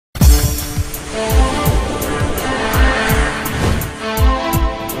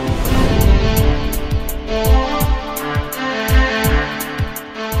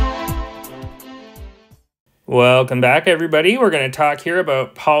Welcome back, everybody. We're going to talk here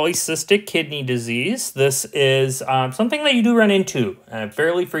about polycystic kidney disease. This is something that you do run into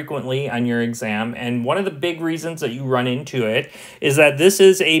fairly frequently on your exam, and one of the big reasons that you run into it is that this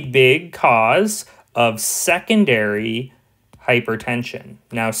is a big cause of secondary hypertension.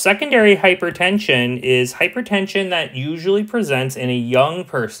 Now, secondary hypertension is hypertension that usually presents in a young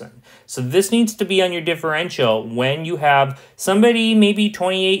person. So this needs to be on your differential when you have somebody maybe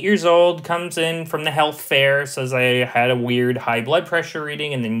 28 years old comes in from the health fair, says I had a weird high blood pressure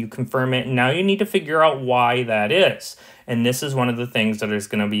reading, and then you confirm it, and now you need to figure out why that is. And this is one of the things that is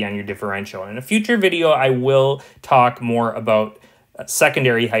going to be on your differential. In a future video, I will talk more about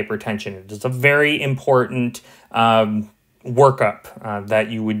secondary hypertension. It is a very important workup that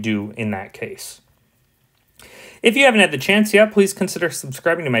you would do in that case. If you haven't had the chance yet, please consider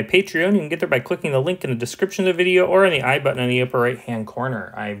subscribing to my Patreon. You can get there by clicking the link in the description of the video or on the I button in the upper right-hand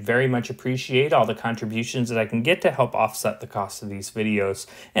corner. I very much appreciate all the contributions that I can get to help offset the cost of these videos,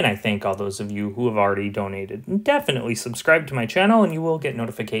 and I thank all those of you who have already donated. And definitely subscribe to my channel, and you will get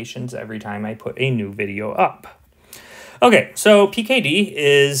notifications every time I put a new video up. Okay, so PKD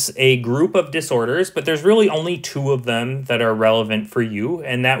is a group of disorders, but there's really only two of them that are relevant for you,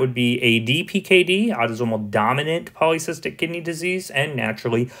 and that would be ADPKD, autosomal dominant polycystic kidney disease, and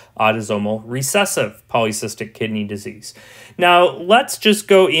naturally autosomal recessive polycystic kidney disease. Now, let's just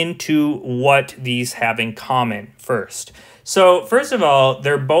go into what these have in common first. So first of all,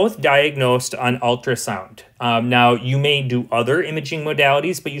 they're both diagnosed on ultrasound. Now, you may do other imaging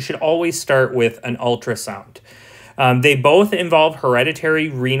modalities, but you should always start with an ultrasound. They both involve hereditary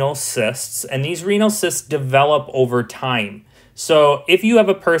renal cysts, and these renal cysts develop over time. So if you have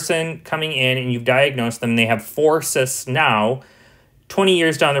a person coming in and you've diagnosed them, they have 4 cysts now, 20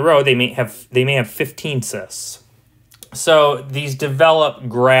 years down the road, they may have 15 cysts. So these develop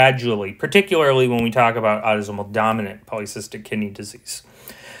gradually, particularly when we talk about autosomal dominant polycystic kidney disease.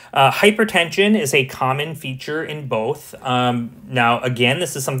 Hypertension is a common feature in both. Now, again,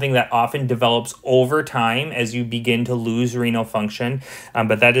 this is something that often develops over time as you begin to lose renal function,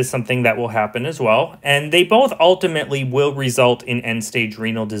 but that is something that will happen as well. And they both ultimately will result in end-stage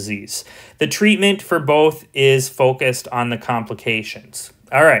renal disease. The treatment for both is focused on the complications.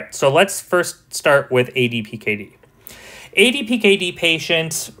 All right, so let's first start with ADPKD. ADPKD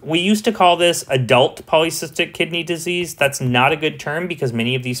patients, we used to call this adult polycystic kidney disease. That's not a good term because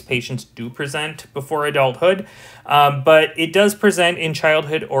many of these patients do present before adulthood, but it does present in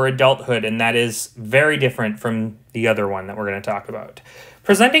childhood or adulthood, and that is very different from the other one that we're going to talk about.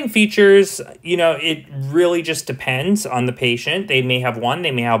 Presenting features, you know, it really just depends on the patient. They may have one,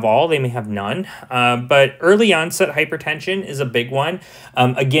 they may have all, they may have none. But early onset hypertension is a big one.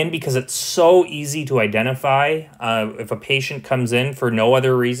 Again, because it's so easy to identify. If a patient comes in for no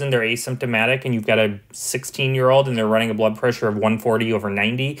other reason, they're asymptomatic, and you've got a 16-year-old and they're running a blood pressure of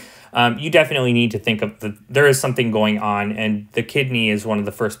 140/90, you definitely need to think of there is something going on, and the kidney is one of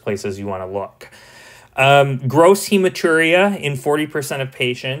the first places you want to look. Gross hematuria in 40% of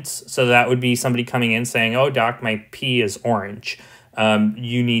patients. So that would be somebody coming in saying, oh, doc, my pee is orange.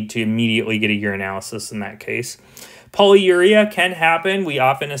 You need to immediately get a urinalysis in that case. Polyuria can happen. We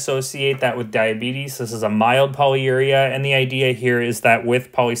often associate that with diabetes. This is a mild polyuria, and the idea here is that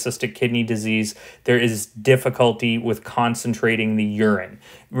with polycystic kidney disease, there is difficulty with concentrating the urine.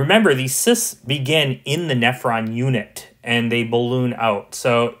 Remember, these cysts begin in the nephron unit, and they balloon out.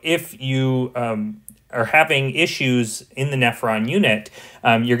 So if you are having issues in the nephron unit,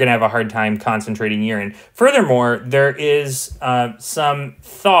 you're going to have a hard time concentrating urine. Furthermore, there is some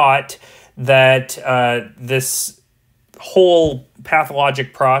thought that this whole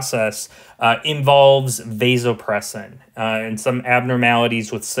pathologic process involves vasopressin and some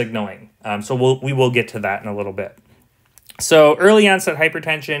abnormalities with signaling. So we will get to that in a little bit. So early onset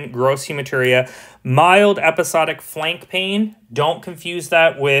hypertension, gross hematuria, mild episodic flank pain. Don't confuse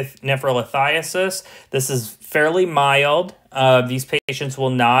that with nephrolithiasis. This is fairly mild. These patients will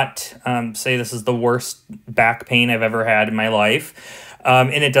not say this is the worst back pain I've ever had in my life.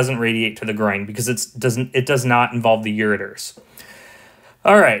 And it doesn't radiate to the groin because it does not involve the ureters.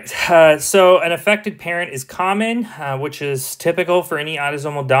 All right, so an affected parent is common, which is typical for any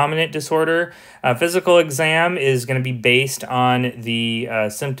autosomal dominant disorder. Physical exam is going to be based on the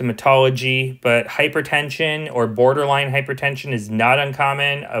symptomatology, but hypertension or borderline hypertension is not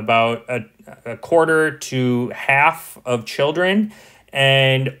uncommon. About a quarter to half of children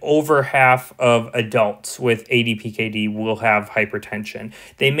and over half of adults with ADPKD will have hypertension.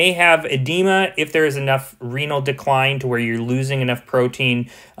 They may have edema if there is enough renal decline to where you're losing enough protein,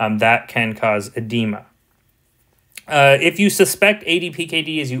 that can cause edema. If you suspect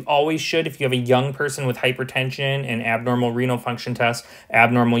ADPKD, as you always should, if you have a young person with hypertension and abnormal renal function tests,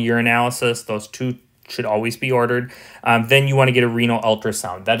 abnormal urinalysis, those two should always be ordered, then you want to get a renal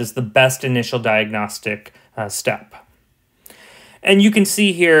ultrasound. That is the best initial diagnostic step. And you can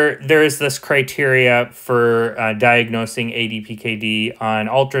see here, there is this criteria for diagnosing ADPKD on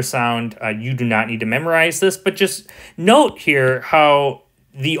ultrasound. You do not need to memorize this, but just note here how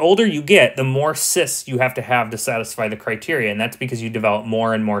the older you get, the more cysts you have to satisfy the criteria, and that's because you develop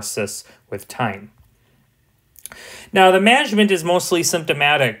more and more cysts with time. Now, the management is mostly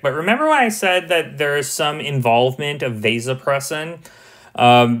symptomatic, but remember when I said that there is some involvement of vasopressin?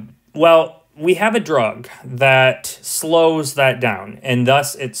 Well, we have a drug that slows that down, and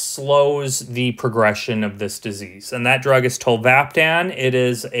thus it slows the progression of this disease. And that drug is tolvaptan. It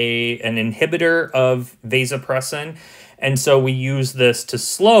is an inhibitor of vasopressin. And so we use this to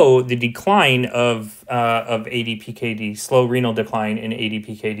slow the decline of ADPKD, slow renal decline in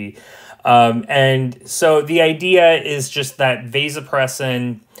ADPKD. And so the idea is just that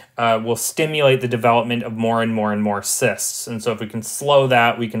vasopressin will stimulate the development of more and more and more cysts. And so if we can slow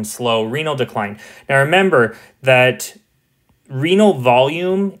that, we can slow renal decline. Now remember that renal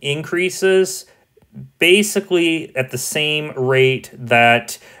volume increases basically at the same rate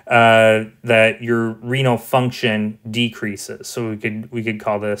that that your renal function decreases. So we could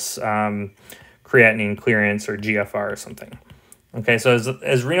call this creatinine clearance or GFR or something. Okay, so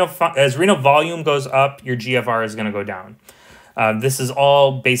as renal volume goes up, your GFR is going to go down. This is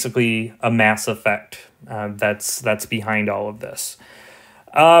all basically a mass effect that's behind all of this.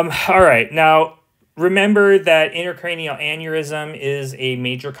 All right, now remember that intracranial aneurysm is a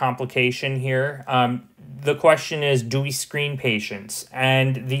major complication here. The question is, do we screen patients?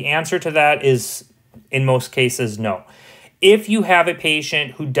 And the answer to that is, in most cases, no. If you have a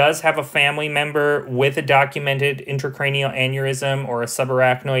patient who does have a family member with a documented intracranial aneurysm or a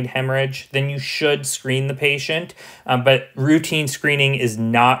subarachnoid hemorrhage, then you should screen the patient, but routine screening is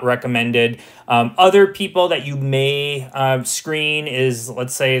not recommended. Other people that you may screen is,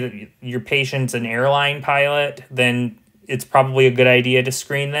 let's say that your patient's an airline pilot, then it's probably a good idea to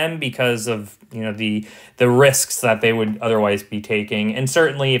screen them because of the risks that they would otherwise be taking. And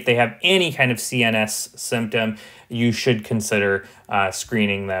certainly if they have any kind of CNS symptom, you should consider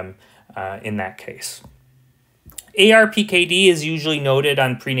screening them in that case. ARPKD is usually noted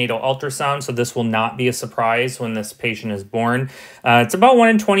on prenatal ultrasound, so this will not be a surprise when this patient is born. It's about 1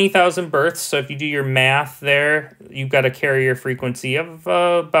 in 20,000 births, so if you do your math there, you've got a carrier frequency of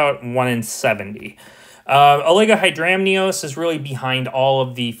about 1 in 70. Oligohydramnios is really behind all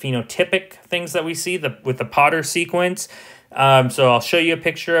of the phenotypic things that we see with the Potter sequence. So I'll show you a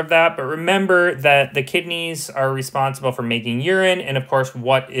picture of that. But remember that the kidneys are responsible for making urine. And of course,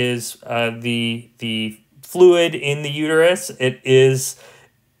 what is the fluid in the uterus? It is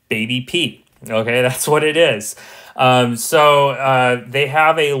baby pee. Okay, that's what it is. So they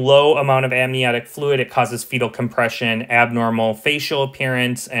have a low amount of amniotic fluid. It causes fetal compression, abnormal facial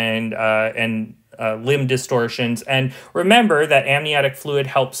appearance, and limb distortions. And remember that amniotic fluid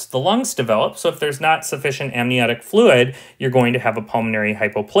helps the lungs develop. So if there's not sufficient amniotic fluid, you're going to have a pulmonary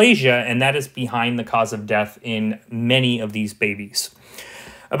hypoplasia, and that is behind the cause of death in many of these babies.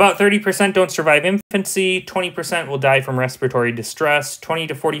 About 30% don't survive infancy, 20% will die from respiratory distress, 20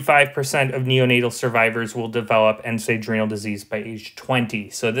 to 45% of neonatal survivors will develop end-stage renal disease by age 20.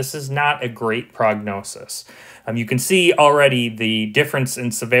 So this is not a great prognosis. You can see already the difference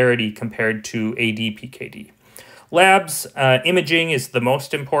in severity compared to ADPKD. Labs, imaging is the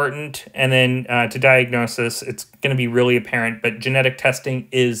most important, and then to diagnosis, it's going to be really apparent, but genetic testing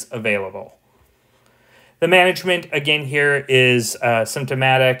is available. The management, again, here is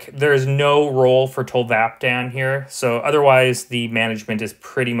symptomatic. There is no role for tolvaptan here, so otherwise the management is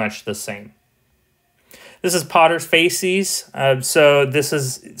pretty much the same. This is Potter's facies. So this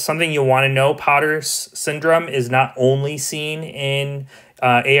is something you'll want to know. Potter's syndrome is not only seen in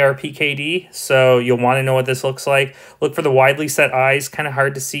ARPKD, so you'll want to know what this looks like. Look for the widely set eyes, kind of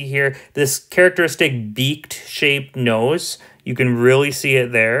hard to see here. This characteristic beaked-shaped nose, you can really see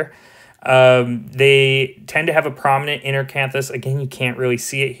it there. They tend to have a prominent intercanthus. Again, you can't really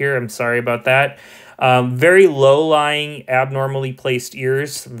see it here. I'm sorry about that. Very low-lying, abnormally placed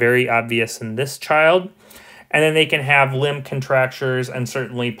ears, very obvious in this child. And then they can have limb contractures, and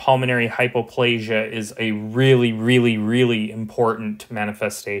certainly pulmonary hypoplasia is a really, really, really important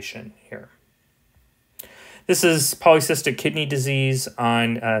manifestation here. This is polycystic kidney disease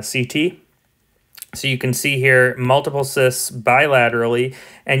on CT. So you can see here multiple cysts bilaterally,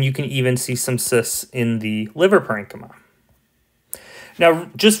 and you can even see some cysts in the liver parenchyma.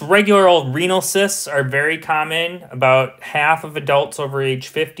 Now, just regular old renal cysts are very common. About half of adults over age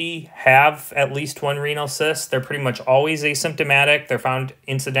 50 have at least one renal cyst. They're pretty much always asymptomatic. They're found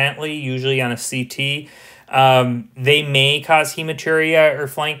incidentally, usually on a CT. They may cause hematuria or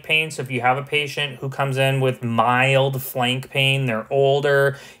flank pain. So if you have a patient who comes in with mild flank pain, they're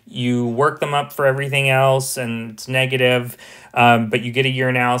older, you work them up for everything else and it's negative, but you get a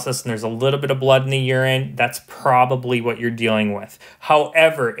urinalysis and there's a little bit of blood in the urine, that's probably what you're dealing with.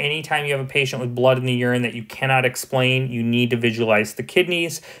 However, anytime you have a patient with blood in the urine that you cannot explain, you need to visualize the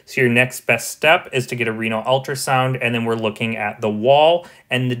kidneys. So your next best step is to get a renal ultrasound, and then we're looking at the wall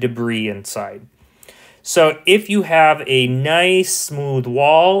and the debris inside. So if you have a nice smooth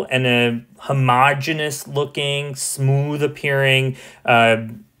wall and a homogeneous looking, smooth appearing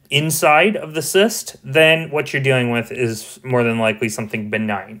inside of the cyst, then what you're dealing with is more than likely something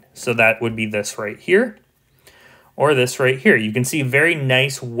benign. So that would be this right here or this right here. You can see very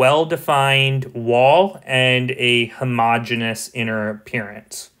nice, well-defined wall and a homogeneous inner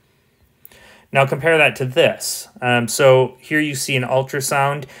appearance. Now compare that to this. So here you see an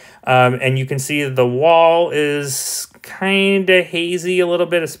ultrasound. And you can see the wall is kind of hazy a little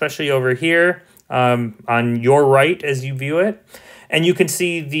bit, especially over here on your right as you view it. And you can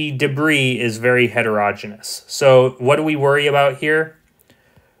see the debris is very heterogeneous. So what do we worry about here?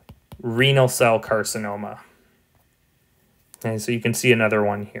 Renal cell carcinoma. And so you can see another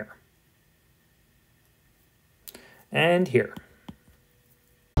one here. And here.